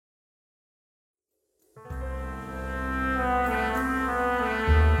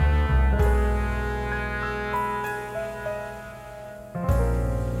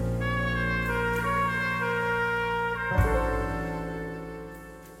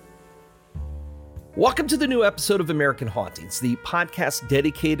Welcome to the new episode of American Hauntings, the podcast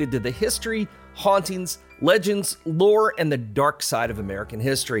dedicated to the history, hauntings, legends, lore, and the dark side of American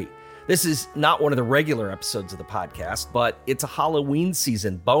history. This is not one of the regular episodes of the podcast, but it's a Halloween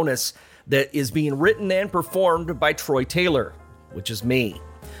season bonus that is being written and performed by Troy Taylor, which is me.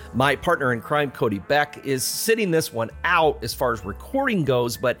 My partner in crime, Cody Beck, is sitting this one out as far as recording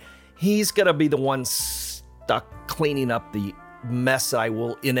goes, but he's going to be the one stuck cleaning up the mess I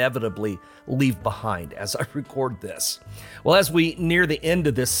will inevitably leave behind as I record this. Well, as we near the end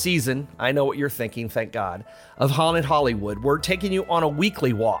of this season, I know what you're thinking, thank God, of Haunted Hollywood. We're taking you on a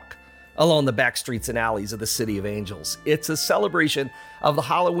weekly walk along the back streets and alleys of the City of Angels. It's a celebration of the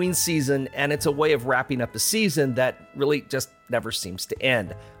Halloween season, and it's a way of wrapping up a season that really just never seems to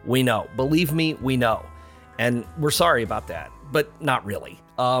end. We know. Believe me, we know. And we're sorry about that, but not really.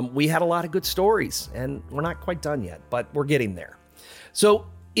 We had a lot of good stories, and we're not quite done yet, but we're getting there. So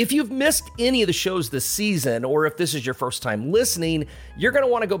if you've missed any of the shows this season, or if this is your first time listening, you're going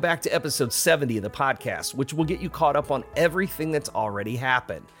to want to go back to episode 70 of the podcast, which will get you caught up on everything that's already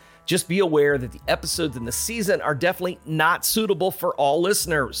happened. Just be aware that the episodes in the season are definitely not suitable for all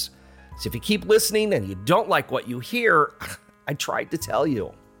listeners. So if you keep listening and you don't like what you hear, I tried to tell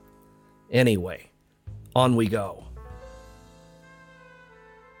you. Anyway, on we go.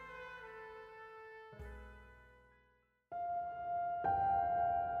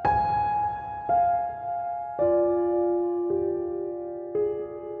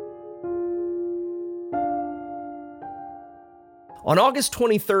 On August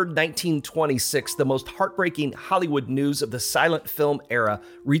 23, 1926, the most heartbreaking Hollywood news of the silent film era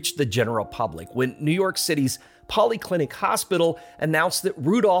reached the general public when New York City's Polyclinic Hospital announced that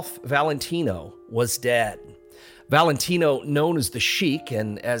Rudolph Valentino was dead. Valentino, known as the Sheik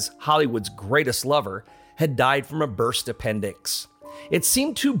and as Hollywood's greatest lover, had died from a burst appendix. It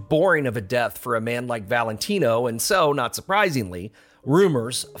seemed too boring of a death for a man like Valentino, and so, not surprisingly,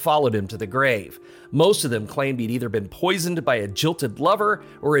 rumors followed him to the grave. Most of them claimed he'd either been poisoned by a jilted lover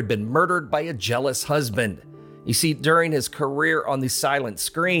or had been murdered by a jealous husband. You see, during his career on the silent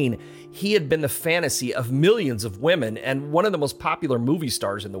screen, he had been the fantasy of millions of women and one of the most popular movie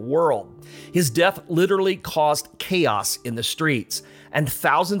stars in the world. His death literally caused chaos in the streets, and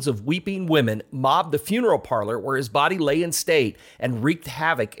thousands of weeping women mobbed the funeral parlor where his body lay in state and wreaked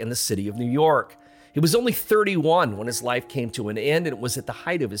havoc in the city of New York. He was only 31 when his life came to an end, and it was at the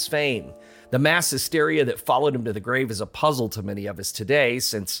height of his fame. The mass hysteria that followed him to the grave is a puzzle to many of us today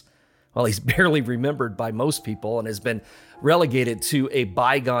since, well, he's barely remembered by most people and has been relegated to a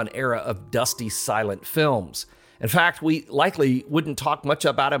bygone era of dusty silent films. In fact, we likely wouldn't talk much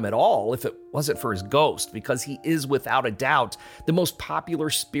about him at all if it wasn't for his ghost, because he is without a doubt the most popular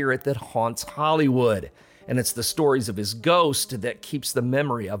spirit that haunts Hollywood. And it's the stories of his ghost that keeps the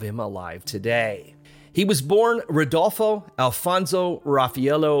memory of him alive today. He was born Rodolfo Alfonso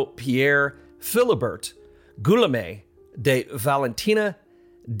Raffaello Pierre Philibert Guillaume de Valentina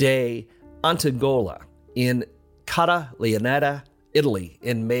de Antigola in Cata Leonetta, Italy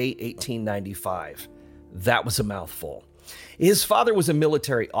in May 1895. That was a mouthful. His father was a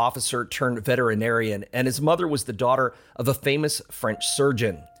military officer turned veterinarian, and his mother was the daughter of a famous French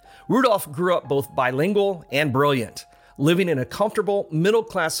surgeon. Rudolph grew up both bilingual and brilliant, living in a comfortable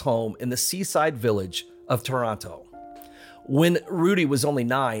middle-class home in the seaside village of Taranto. When Rudy was only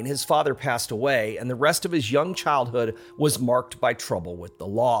 9, his father passed away, and the rest of his young childhood was marked by trouble with the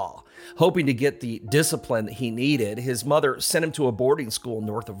law. Hoping to get the discipline he needed, his mother sent him to a boarding school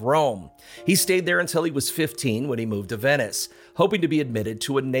north of Rome. He stayed there until he was 15 when he moved to Venice, hoping to be admitted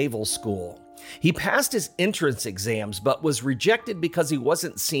to a naval school. He passed his entrance exams, but was rejected because he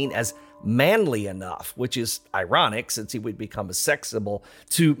wasn't seen as manly enough, which is ironic since he would become a sex symbol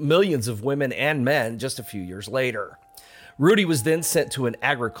to millions of women and men just a few years later. Rudy was then sent to an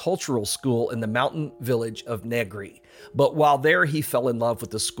agricultural school in the mountain village of Negri. But while there, he fell in love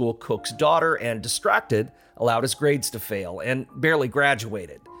with the school cook's daughter and, distracted, allowed his grades to fail and barely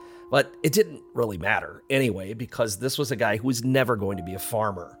graduated. But it didn't really matter anyway, because this was a guy who was never going to be a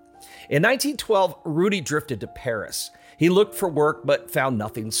farmer. In 1912, Rudy drifted to Paris. He looked for work but found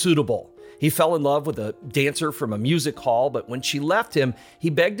nothing suitable. He fell in love with a dancer from a music hall, but when she left him,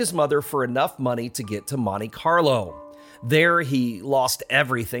 he begged his mother for enough money to get to Monte Carlo. There, he lost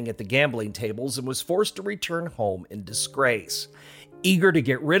everything at the gambling tables and was forced to return home in disgrace. Eager to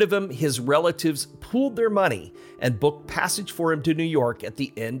get rid of him, his relatives pooled their money and booked passage for him to New York at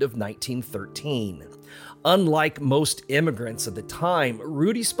the end of 1913. Unlike most immigrants of the time,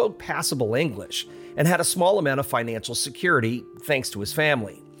 Rudy spoke passable English and had a small amount of financial security thanks to his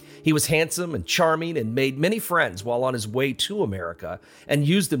family. He was handsome and charming and made many friends while on his way to America and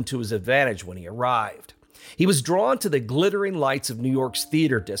used them to his advantage when he arrived. He was drawn to the glittering lights of New York's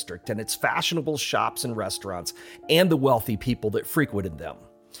theater district and its fashionable shops and restaurants and the wealthy people that frequented them.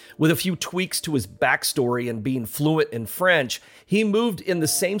 With a few tweaks to his backstory and being fluent in French, he moved in the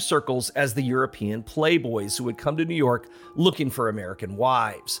same circles as the European playboys who had come to New York looking for American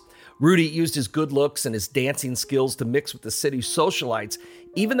wives. Rudy used his good looks and his dancing skills to mix with the city's socialites,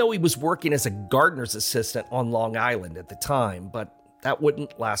 even though he was working as a gardener's assistant on Long Island at the time, but that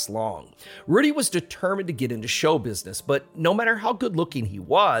wouldn't last long. Rudy was determined to get into show business, but no matter how good looking he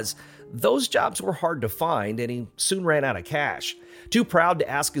was, those jobs were hard to find and he soon ran out of cash. Too proud to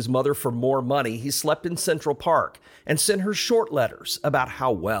ask his mother for more money, he slept in Central Park and sent her short letters about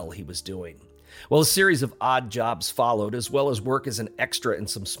how well he was doing. Well, a series of odd jobs followed, as well as work as an extra in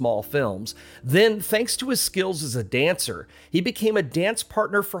some small films. Then, thanks to his skills as a dancer, he became a dance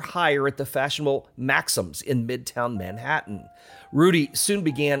partner for hire at the fashionable Maxim's in Midtown Manhattan. Rudy soon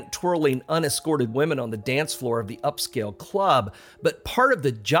began twirling unescorted women on the dance floor of the upscale club, but part of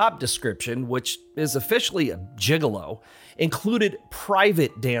the job description, which is officially a gigolo, included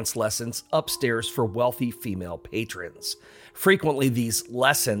private dance lessons upstairs for wealthy female patrons. Frequently, these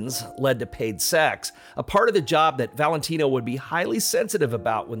lessons led to paid sex, a part of the job that Valentino would be highly sensitive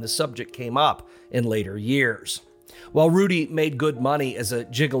about when the subject came up in later years. While Rudy made good money as a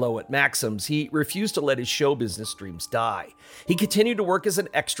gigolo at Maxim's, he refused to let his show business dreams die. He continued to work as an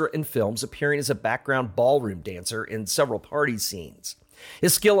extra in films, appearing as a background ballroom dancer in several party scenes.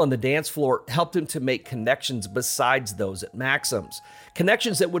 His skill on the dance floor helped him to make connections besides those at Maxim's,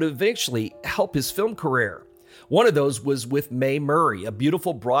 connections that would eventually help his film career. One of those was with Mae Murray, a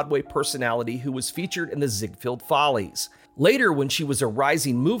beautiful Broadway personality who was featured in the Ziegfeld Follies. Later, when she was a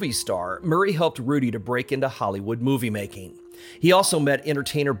rising movie star, Murray helped Rudy to break into Hollywood movie making. He also met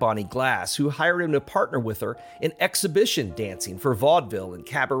entertainer Bonnie Glass, who hired him to partner with her in exhibition dancing for vaudeville and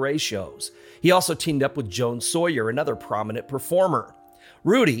cabaret shows. He also teamed up with Joan Sawyer, another prominent performer.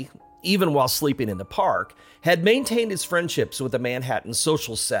 Rudy, even while sleeping in the park, had maintained his friendships with the Manhattan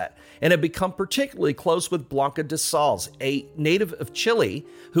social set and had become particularly close with Blanca de Sales, a native of Chile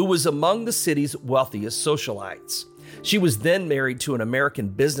who was among the city's wealthiest socialites. She was then married to an American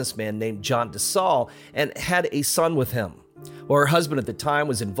businessman named John de Salle and had a son with him. Well, her husband at the time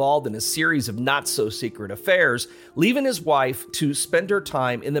was involved in a series of not-so-secret affairs, leaving his wife to spend her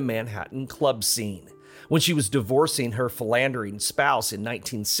time in the Manhattan club scene. When she was divorcing her philandering spouse in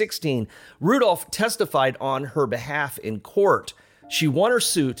 1916, Rudolph testified on her behalf in court. She won her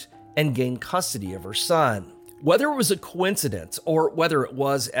suit and gained custody of her son. Whether it was a coincidence or whether it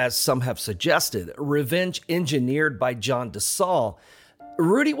was, as some have suggested, revenge engineered by John de Salle,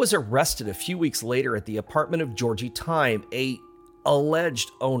 Rudy was arrested a few weeks later at the apartment of Georgie Time, an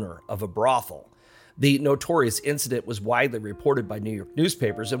alleged owner of a brothel. The notorious incident was widely reported by New York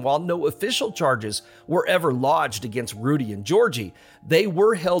newspapers, and while no official charges were ever lodged against Rudy and Georgie, they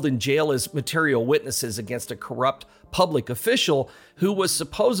were held in jail as material witnesses against a corrupt public official who was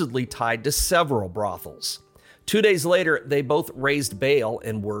supposedly tied to several brothels. 2 days later, they both raised bail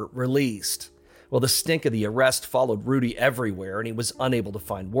and were released. Well, the stink of the arrest followed Rudy everywhere, and he was unable to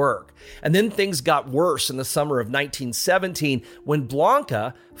find work. And then things got worse in the summer of 1917 when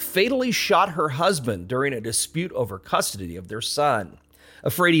Blanca fatally shot her husband during a dispute over custody of their son.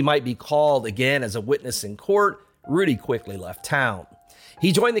 Afraid he might be called again as a witness in court, Rudy quickly left town.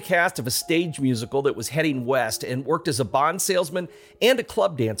 He joined the cast of a stage musical that was heading west and worked as a bond salesman and a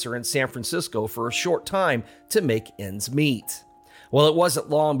club dancer in San Francisco for a short time to make ends meet. Well, it wasn't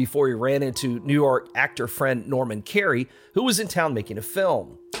long before he ran into New York actor friend Norman Carey, who was in town making a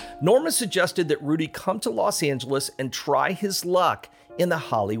film. Norman suggested that Rudy come to Los Angeles and try his luck in the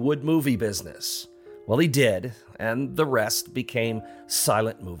Hollywood movie business. Well, he did, and the rest became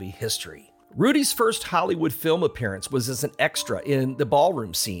silent movie history. Rudy's first Hollywood film appearance was as an extra in the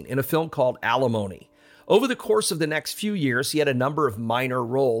ballroom scene in a film called Alimony. Over the course of the next few years, he had a number of minor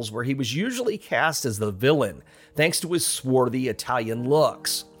roles where he was usually cast as the villain, thanks to his swarthy Italian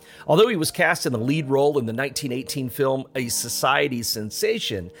looks. Although he was cast in the lead role in the 1918 film A Society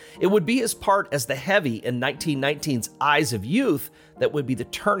Sensation, it would be his part as the heavy in 1919's Eyes of Youth that would be the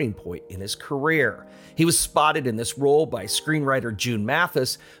turning point in his career. He was spotted in this role by screenwriter June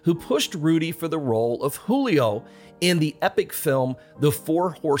Mathis, who pushed Rudy for the role of Julio in the epic film The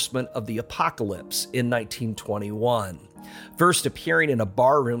Four Horsemen of the Apocalypse in 1921. First appearing in a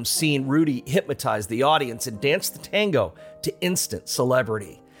barroom scene, Rudy hypnotized the audience and danced the tango to instant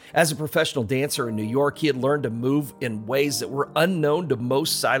celebrity. As a professional dancer in New York, he had learned to move in ways that were unknown to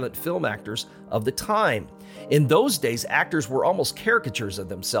most silent film actors of the time. In those days, actors were almost caricatures of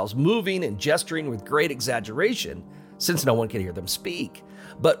themselves, moving and gesturing with great exaggeration, since no one could hear them speak.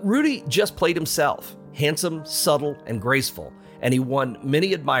 But Rudy just played himself, handsome, subtle, and graceful, and he won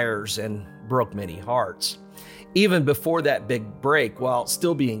many admirers and broke many hearts. Even before that big break, while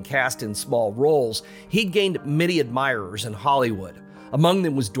still being cast in small roles, he'd gained many admirers in Hollywood. Among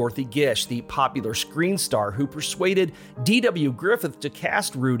them was Dorothy Gish, the popular screen star who persuaded D.W. Griffith to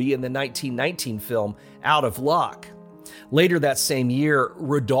cast Rudy in the 1919 film Out of Luck. Later that same year,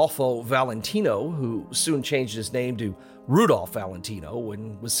 Rodolfo Valentino, who soon changed his name to Rudolph Valentino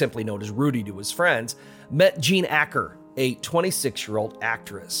and was simply known as Rudy to his friends, met Jean Acker, a 26-year-old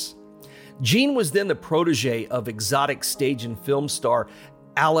actress. Jean was then the protege of exotic stage and film star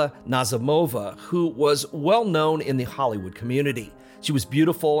Alla Nazimova, who was well known in the Hollywood community. She was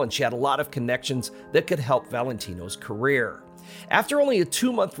beautiful and she had a lot of connections that could help Valentino's career. After only a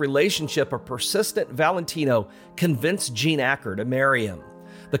 2-month relationship, a persistent Valentino convinced Jean Acker to marry him.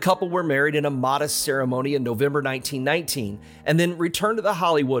 The couple were married in a modest ceremony in November 1919 and then returned to the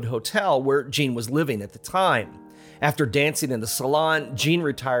Hollywood hotel where Jean was living at the time. After dancing in the salon, Jean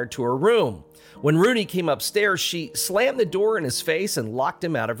retired to her room. When Rudy came upstairs, she slammed the door in his face and locked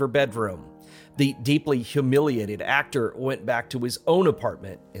him out of her bedroom. The deeply humiliated actor went back to his own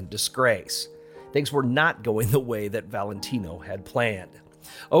apartment in disgrace. Things were not going the way that Valentino had planned.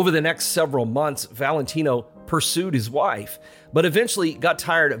 Over the next several months, Valentino pursued his wife, but eventually got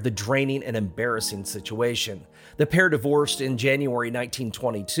tired of the draining and embarrassing situation. The pair divorced in January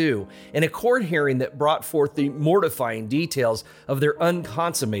 1922 in a court hearing that brought forth the mortifying details of their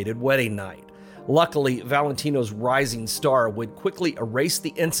unconsummated wedding night. Luckily, Valentino's rising star would quickly erase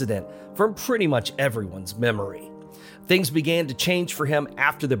the incident from pretty much everyone's memory. Things began to change for him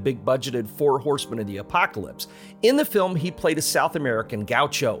after the big-budgeted Four Horsemen of the Apocalypse. In the film, he played a South American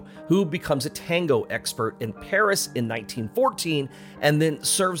gaucho who becomes a tango expert in Paris in 1914 and then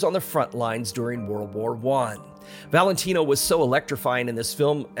serves on the front lines during World War I. Valentino was so electrifying in this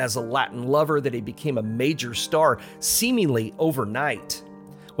film as a Latin lover that he became a major star seemingly overnight.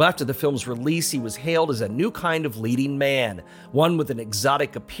 Well, after the film's release, he was hailed as a new kind of leading man, one with an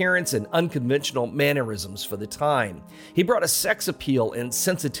exotic appearance and unconventional mannerisms for the time. He brought a sex appeal and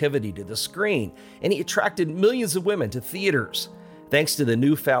sensitivity to the screen, and he attracted millions of women to theaters. Thanks to the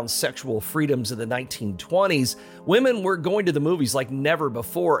newfound sexual freedoms of the 1920s, women were going to the movies like never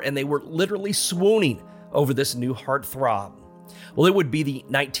before, and they were literally swooning over this new heartthrob. Well, it would be the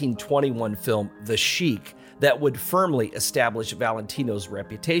 1921 film The Sheik that would firmly establish Valentino's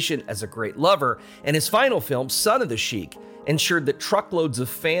reputation as a great lover, and his final film, Son of the Sheik, ensured that truckloads of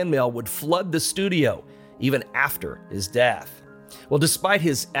fan mail would flood the studio, even after his death. Well, despite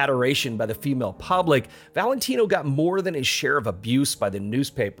his adoration by the female public, Valentino got more than his share of abuse by the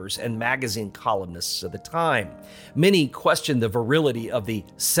newspapers and magazine columnists of the time. Many questioned the virility of the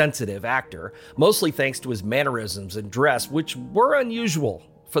sensitive actor, mostly thanks to his mannerisms and dress, which were unusual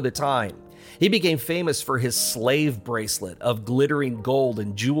for the time. He became famous for his slave bracelet of glittering gold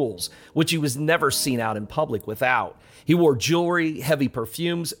and jewels, which he was never seen out in public without. He wore jewelry, heavy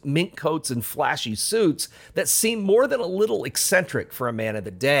perfumes, mink coats, and flashy suits that seemed more than a little eccentric for a man of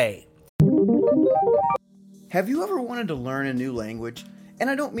the day. Have you ever wanted to learn a new language? And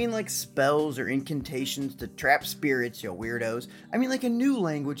I don't mean like spells or incantations to trap spirits, you weirdos. I mean like a new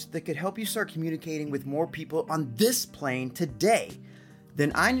language that could help you start communicating with more people on this plane today.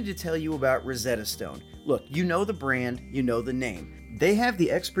 Then I need to tell you about Rosetta Stone. Look, you know the brand, you know the name. They have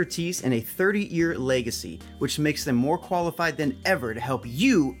the expertise and a 30-year legacy, which makes them more qualified than ever to help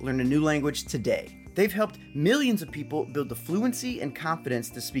you learn a new language today. They've helped millions of people build the fluency and confidence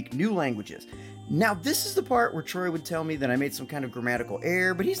to speak new languages. Now, this is the part where Troy would tell me that I made some kind of grammatical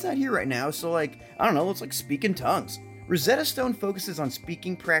error, but he's not here right now, so I don't know, it's like speaking tongues. Rosetta Stone focuses on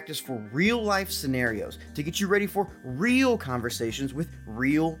speaking practice for real-life scenarios to get you ready for real conversations with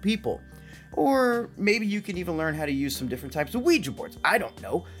real people. Or maybe you can even learn how to use some different types of Ouija boards. I don't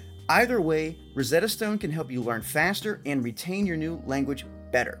know. Either way, Rosetta Stone can help you learn faster and retain your new language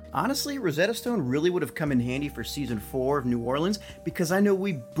better. Honestly, Rosetta Stone really would have come in handy for season 4 of New Orleans because I know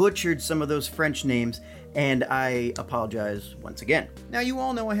we butchered some of those French names, and I apologize once again. Now, you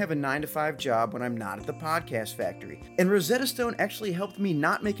all know I have a 9-to-5 job when I'm not at the podcast factory, and Rosetta Stone actually helped me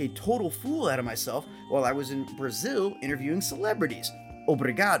not make a total fool out of myself while I was in Brazil interviewing celebrities.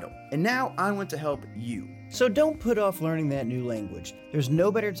 Obrigado. And now I want to help you. So don't put off learning that new language. There's no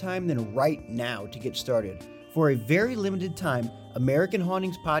better time than right now to get started. For a very limited time, American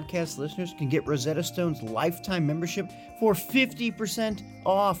Hauntings podcast listeners can get Rosetta Stone's lifetime membership for 50%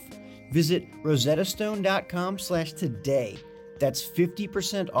 off. Visit rosettastone.com/today. That's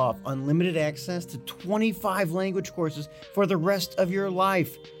 50% off unlimited access to 25 language courses for the rest of your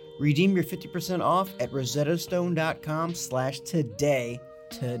life. Redeem your 50% off at rosettastone.com/today.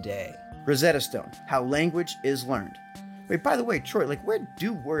 Rosetta Stone, how language is learned. Wait, by the way, Troy, where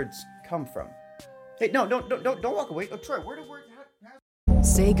do words come from? Hey, no, don't walk away. Oh, Troy, where do words...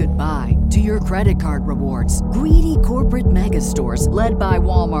 Say goodbye to your credit card rewards. Greedy corporate mega stores, led by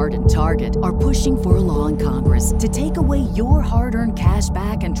Walmart and Target, are pushing for a law in Congress to take away your hard-earned cash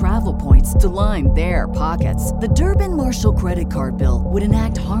back and travel points to line their pockets. The Durbin-Marshall credit card bill would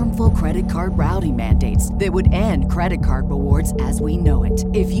enact harmful credit card routing mandates that would end credit card rewards as we know it.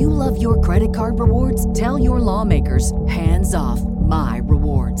 If you love your credit card rewards, tell your lawmakers, hands off my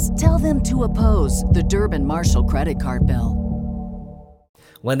rewards. Tell them to oppose the Durbin-Marshall credit card bill.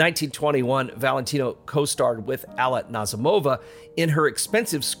 Well, in 1921, Valentino co-starred with Alla Nazimova in her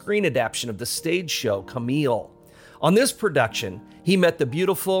expensive screen adaptation of the stage show Camille. On this production, he met the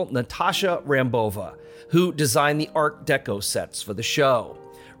beautiful Natasha Rambova, who designed the Art Deco sets for the show.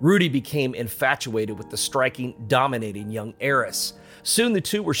 Rudy became infatuated with the striking, dominating young heiress. Soon the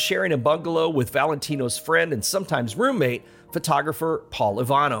two were sharing a bungalow with Valentino's friend and sometimes roommate, photographer Paul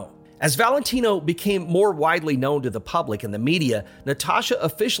Ivano. As Valentino became more widely known to the public and the media, Natasha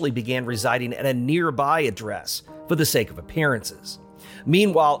officially began residing at a nearby address for the sake of appearances.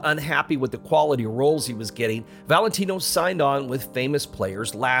 Meanwhile, unhappy with the quality roles he was getting, Valentino signed on with famous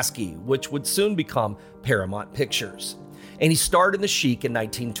players Lasky, which would soon become Paramount Pictures. And he starred in The Sheik in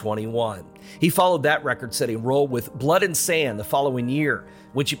 1921. He followed that record-setting role with Blood and Sand the following year,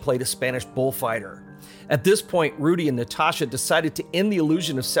 which he played a Spanish bullfighter. At this point, Rudy and Natasha decided to end the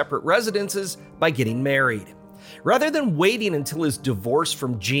illusion of separate residences by getting married. Rather than waiting until his divorce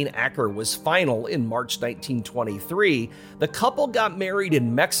from Jean Acker was final in March 1923, the couple got married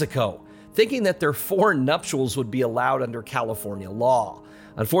in Mexico, thinking that their foreign nuptials would be allowed under California law.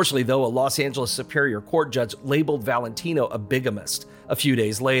 Unfortunately, though, a Los Angeles Superior Court judge labeled Valentino a bigamist a few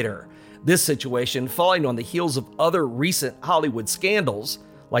days later. This situation, following on the heels of other recent Hollywood scandals,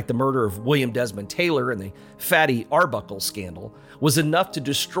 like the murder of William Desmond Taylor and the Fatty Arbuckle scandal, was enough to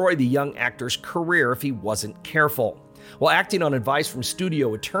destroy the young actor's career if he wasn't careful. While acting on advice from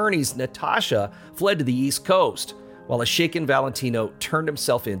studio attorneys, Natasha fled to the East Coast, while a shaken Valentino turned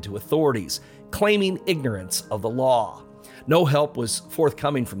himself in to authorities, claiming ignorance of the law. No help was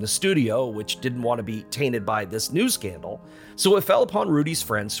forthcoming from the studio, which didn't want to be tainted by this new scandal, so it fell upon Rudy's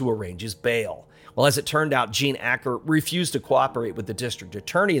friends to arrange his bail. Well, as it turned out, Jean Acker refused to cooperate with the district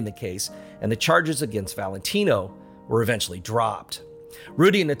attorney in the case, and the charges against Valentino were eventually dropped.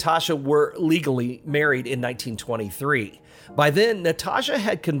 Rudy and Natasha were legally married in 1923. By then, Natasha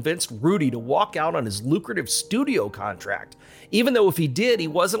had convinced Rudy to walk out on his lucrative studio contract, even though if he did, he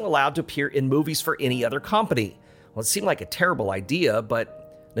wasn't allowed to appear in movies for any other company. Well, it seemed like a terrible idea,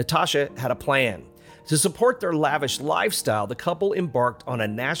 but Natasha had a plan. To support their lavish lifestyle, the couple embarked on a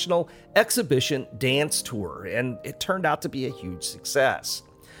national exhibition dance tour, and it turned out to be a huge success.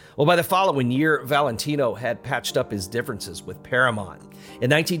 Well, by the following year, Valentino had patched up his differences with Paramount.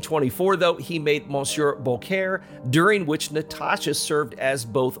 In 1924, though, he made Monsieur Beaucaire, during which Natasha served as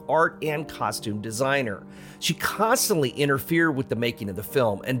both art and costume designer. She constantly interfered with the making of the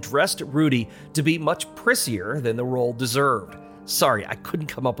film and dressed Rudy to be much prissier than the role deserved. Sorry, I couldn't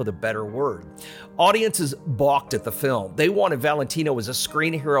come up with a better word. Audiences balked at the film. They wanted Valentino as a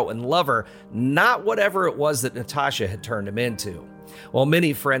screen hero and lover, not whatever it was that Natasha had turned him into. Well,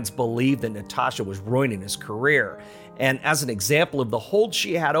 many friends believed that Natasha was ruining his career, and as an example of the hold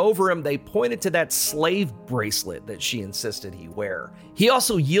she had over him, they pointed to that slave bracelet that she insisted he wear. He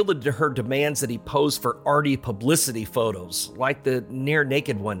also yielded to her demands that he pose for arty publicity photos, like the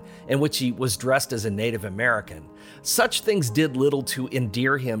near-naked one in which he was dressed as a Native American. Such things did little to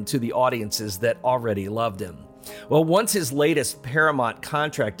endear him to the audiences that already loved him. Well, once his latest Paramount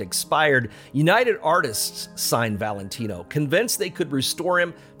contract expired, United Artists signed Valentino, convinced they could restore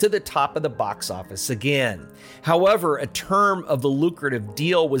him to the top of the box office again. However, a term of the lucrative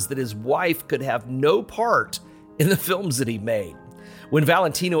deal was that his wife could have no part in the films that he made. When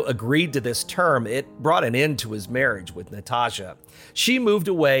Valentino agreed to this term, it brought an end to his marriage with Natasha. She moved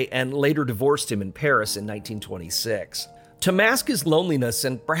away and later divorced him in Paris in 1926. To mask his loneliness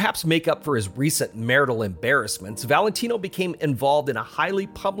and perhaps make up for his recent marital embarrassments, Valentino became involved in a highly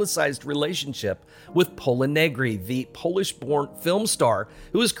publicized relationship with Pola Negri, the Polish-born film star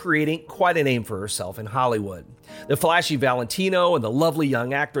who was creating quite a name for herself in Hollywood. The flashy Valentino and the lovely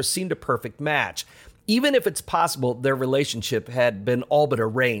young actress seemed a perfect match, even if it's possible their relationship had been all but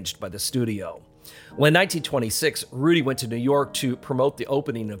arranged by the studio. Well, in 1926, Rudy went to New York to promote the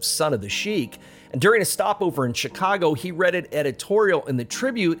opening of Son of the Sheik, and during a stopover in Chicago, he read an editorial in the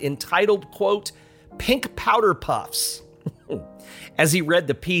Tribune entitled, quote, "Pink Powder Puffs." As he read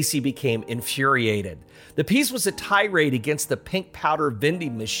the piece, he became infuriated. The piece was a tirade against the pink powder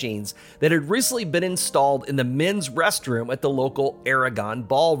vending machines that had recently been installed in the men's restroom at the local Aragon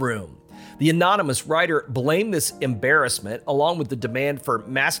Ballroom. The anonymous writer blamed this embarrassment, along with the demand for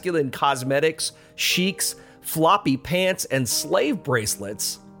masculine cosmetics, chics, floppy pants, and slave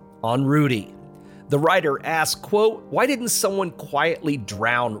bracelets, on Rudy. The writer asked, quote, "Why didn't someone quietly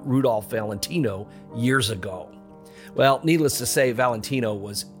drown Rudolph Valentino years ago?" Well, needless to say, Valentino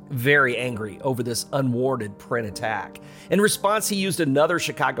was very angry over this unwarranted print attack. In response, he used another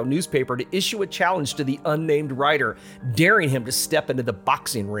Chicago newspaper to issue a challenge to the unnamed writer, daring him to step into the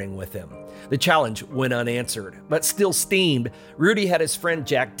boxing ring with him. The challenge went unanswered, but still steamed. Rudy had his friend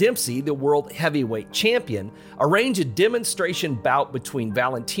Jack Dempsey, the world heavyweight champion, arrange a demonstration bout between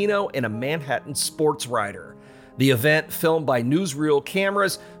Valentino and a Manhattan sports writer. The event, filmed by newsreel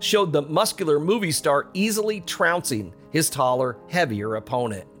cameras, showed the muscular movie star easily trouncing his taller, heavier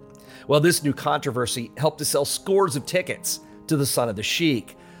opponent. Well, this new controversy helped to sell scores of tickets to the Son of the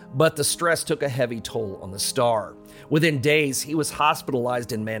Sheik, but the stress took a heavy toll on the star. Within days, he was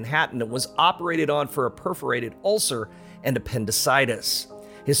hospitalized in Manhattan and was operated on for a perforated ulcer and appendicitis.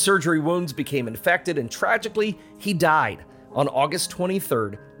 His surgery wounds became infected, and tragically, he died on August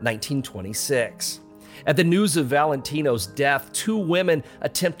 23, 1926. At the news of Valentino's death, 2 women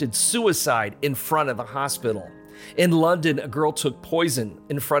attempted suicide in front of the hospital. In London, a girl took poison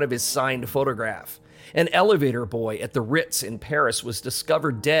in front of his signed photograph. An elevator boy at the Ritz in Paris was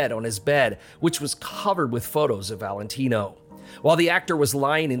discovered dead on his bed, which was covered with photos of Valentino. While the actor was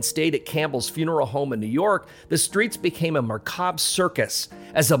lying in state at Campbell's funeral home in New York, the streets became a macabre circus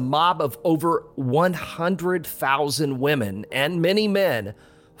as a mob of over 100,000 women and many men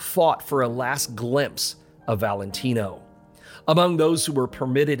fought for a last glimpse of Valentino. Among those who were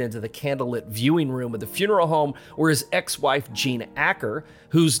permitted into the candlelit viewing room of the funeral home were his ex-wife Jean Acker,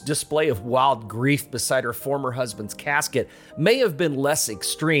 whose display of wild grief beside her former husband's casket may have been less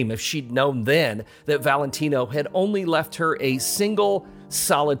extreme if she'd known then that Valentino had only left her a single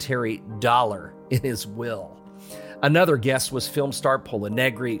solitary dollar in his will. Another guest was film star Pola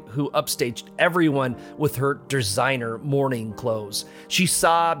Negri, who upstaged everyone with her designer mourning clothes. She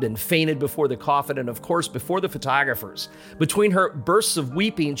sobbed and fainted before the coffin and, of course, before the photographers. Between her bursts of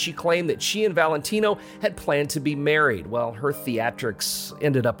weeping, she claimed that she and Valentino had planned to be married. Well, her theatrics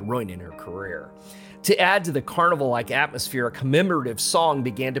ended up ruining her career. To add to the carnival-like atmosphere, a commemorative song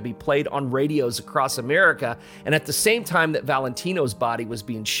began to be played on radios across America, and at the same time that Valentino's body was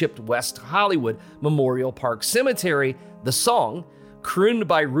being shipped west to Hollywood Memorial Park Cemetery, the song, crooned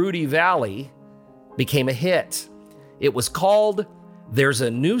by Rudy Vallée, became a hit. It was called "There's a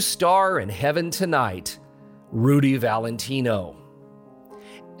New Star in Heaven Tonight, Rudy Valentino."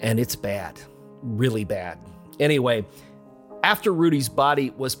 And it's bad, really bad. Anyway, after Rudy's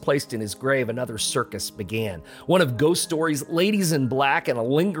body was placed in his grave, another circus began. One of Ghost Story's Ladies in Black and a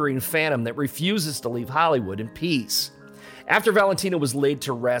lingering phantom that refuses to leave Hollywood in peace. After Valentino was laid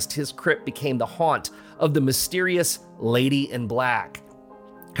to rest, his crypt became the haunt of the mysterious Lady in Black,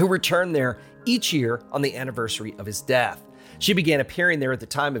 who returned there each year on the anniversary of his death. She began appearing there at the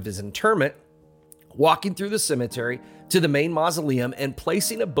time of his interment, walking through the cemetery to the main mausoleum and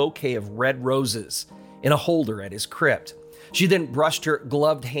placing a bouquet of red roses in a holder at his crypt. She then brushed her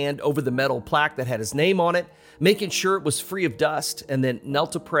gloved hand over the metal plaque that had his name on it, making sure it was free of dust, and then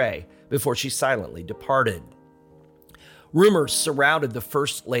knelt to pray before she silently departed. Rumors surrounded the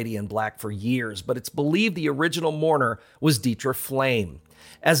First Lady in Black for years, but it's believed the original mourner was Dietra Flame.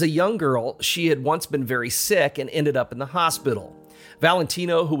 As a young girl, she had once been very sick and ended up in the hospital.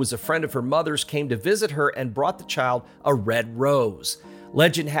 Valentino, who was a friend of her mother's, came to visit her and brought the child a red rose.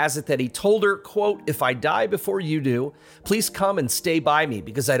 Legend has it that he told her, quote, "If I die before you do, please come and stay by me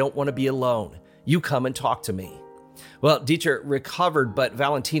because I don't want to be alone. You come and talk to me." Well, Dietra recovered, but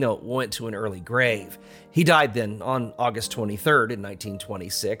Valentino went to an early grave. He died then on August 23rd in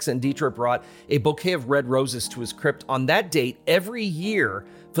 1926, and Dietra brought a bouquet of red roses to his crypt on that date every year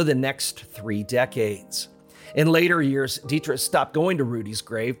for the next 3 decades. In later years, Dietra stopped going to Rudy's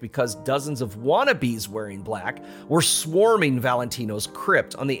grave because dozens of wannabes wearing black were swarming Valentino's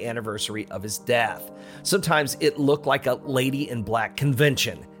crypt on the anniversary of his death. Sometimes it looked like a Lady in Black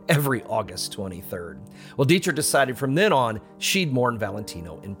convention every August 23rd. Well, Dietra decided from then on she'd mourn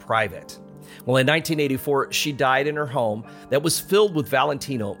Valentino in private. Well, in 1984, she died in her home that was filled with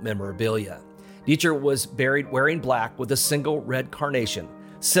Valentino memorabilia. Dietra was buried wearing black with a single red carnation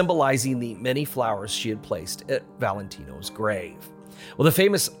symbolizing the many flowers she had placed at Valentino's grave. Well, the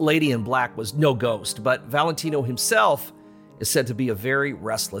famous Lady in Black was no ghost, but Valentino himself is said to be a very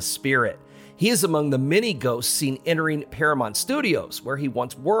restless spirit. He is among the many ghosts seen entering Paramount Studios, where he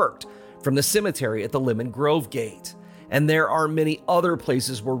once worked, from the cemetery at the Lemon Grove Gate. And there are many other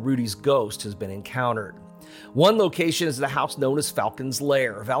places where Rudy's ghost has been encountered. One location is the house known as Falcon's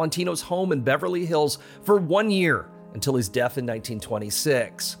Lair, Valentino's home in Beverly Hills for 1 year until his death in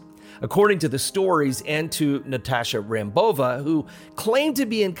 1926. According to the stories and to Natasha Rambova, who claimed to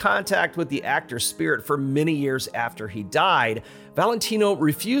be in contact with the actor's spirit for many years after he died, Valentino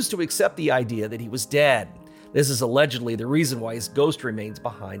refused to accept the idea that he was dead. This is allegedly the reason why his ghost remains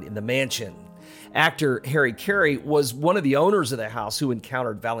behind in the mansion. Actor Harry Carey was one of the owners of the house who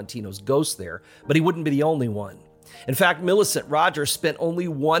encountered Valentino's ghost there, but he wouldn't be the only one. In fact, Millicent Rogers spent only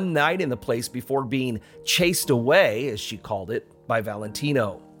one night in the place before being chased away, as she called it, by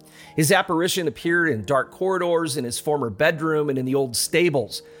Valentino. His apparition appeared in dark corridors, in his former bedroom, and in the old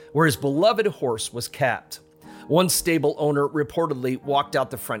stables, where his beloved horse was kept. One stable owner reportedly walked out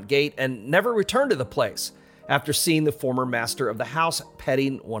the front gate and never returned to the place after seeing the former master of the house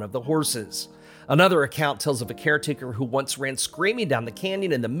petting one of the horses. Another account tells of a caretaker who once ran screaming down the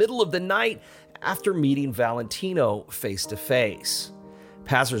canyon in the middle of the night after meeting Valentino face to face.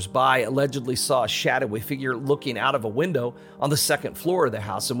 Passers-by allegedly saw a shadowy figure looking out of a window on the second floor of the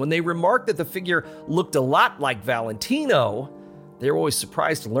house, and when they remarked that the figure looked a lot like Valentino, they were always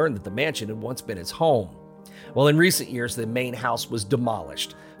surprised to learn that the mansion had once been his home. Well, in recent years, the main house was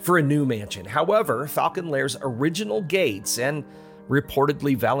demolished for a new mansion. However, Falcon Lair's original gates and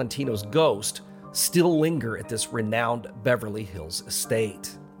reportedly Valentino's ghost still linger at this renowned Beverly Hills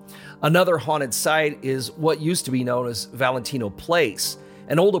estate. Another haunted site is what used to be known as Valentino Place,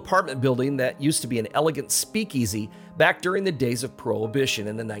 an old apartment building that used to be an elegant speakeasy back during the days of Prohibition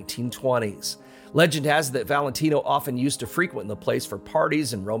in the 1920s. Legend has it that Valentino often used to frequent the place for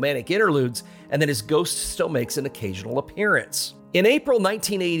parties and romantic interludes, and that his ghost still makes an occasional appearance. In April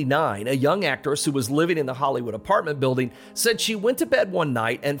 1989, a young actress who was living in the Hollywood apartment building said she went to bed one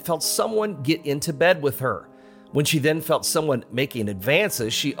night and felt someone get into bed with her. When she then felt someone making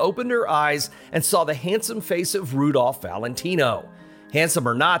advances, she opened her eyes and saw the handsome face of Rudolph Valentino. Handsome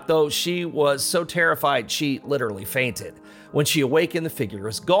or not, though, she was so terrified she literally fainted. When she awakened, the figure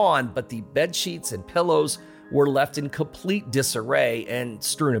was gone, but the bed sheets and pillows were left in complete disarray and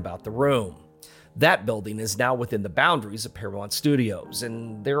strewn about the room. That building is now within the boundaries of Paramount Studios,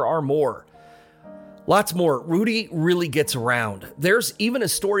 and there are more. Lots more. Rudy really gets around. There's even a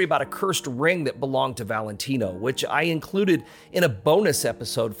story about a cursed ring that belonged to Valentino, which I included in a bonus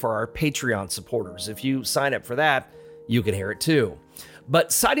episode for our Patreon supporters. If you sign up for that, you can hear it too.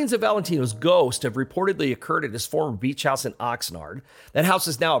 But sightings of Valentino's ghost have reportedly occurred at his former beach house in Oxnard. That house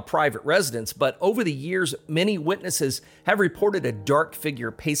is now a private residence, but over the years, many witnesses have reported a dark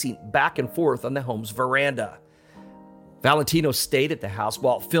figure pacing back and forth on the home's veranda. Valentino stayed at the house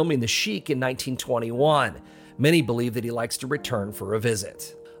while filming The Sheik in 1921. Many believe that he likes to return for a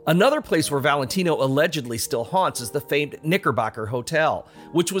visit. Another place where Valentino allegedly still haunts is the famed Knickerbocker Hotel,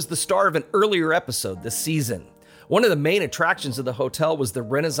 which was the star of an earlier episode this season. One of the main attractions of the hotel was the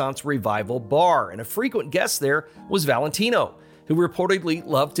Renaissance Revival Bar, and a frequent guest there was Valentino, who reportedly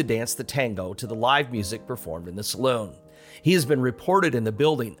loved to dance the tango to the live music performed in the saloon. He has been reported in the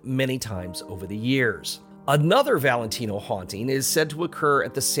building many times over the years. Another Valentino haunting is said to occur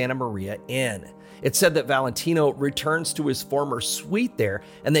at the Santa Maria Inn. It's said that Valentino returns to his former suite there,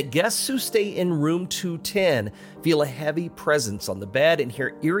 and that guests who stay in room 210 feel a heavy presence on the bed and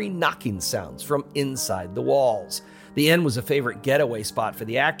hear eerie knocking sounds from inside the walls. The inn was a favorite getaway spot for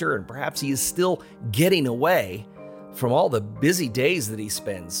the actor, and perhaps he is still getting away from all the busy days that he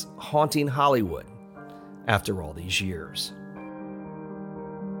spends haunting Hollywood after all these years.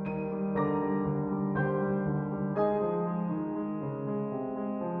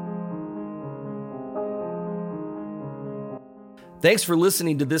 Thanks for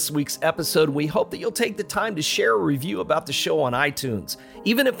listening to this week's episode. We hope that you'll take the time to share a review about the show on iTunes.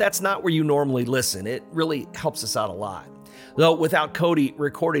 Even if that's not where you normally listen, it really helps us out a lot. Though without Cody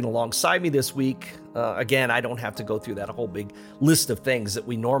recording alongside me this week, again, I don't have to go through that whole big list of things that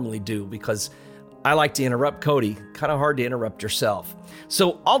we normally do because I like to interrupt Cody. Kind of hard to interrupt yourself.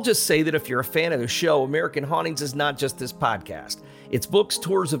 So I'll just say that if you're a fan of the show, American Hauntings is not just this podcast. It's books,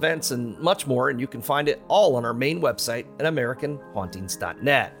 tours, events, and much more, and you can find it all on our main website at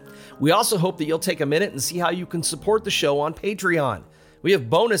AmericanHauntings.net. We also hope that you'll take a minute and see how you can support the show on Patreon. We have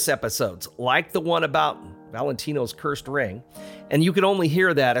bonus episodes, like the one about Valentino's cursed ring, and you can only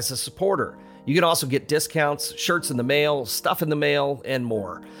hear that as a supporter. You can also get discounts, shirts in the mail, stuff in the mail, and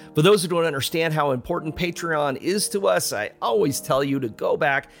more. For those who don't understand how important Patreon is to us, I always tell you to go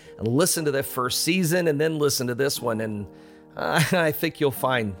back and listen to the first season and then listen to this one, and I think you'll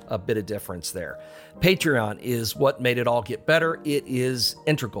find a bit of difference there. Patreon is what made it all get better. It is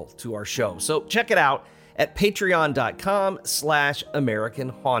integral to our show. So check it out at patreon.com/American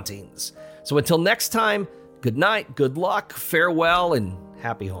Hauntings. So until next time, good night, good luck, farewell, and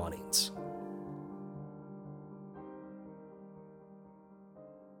happy hauntings.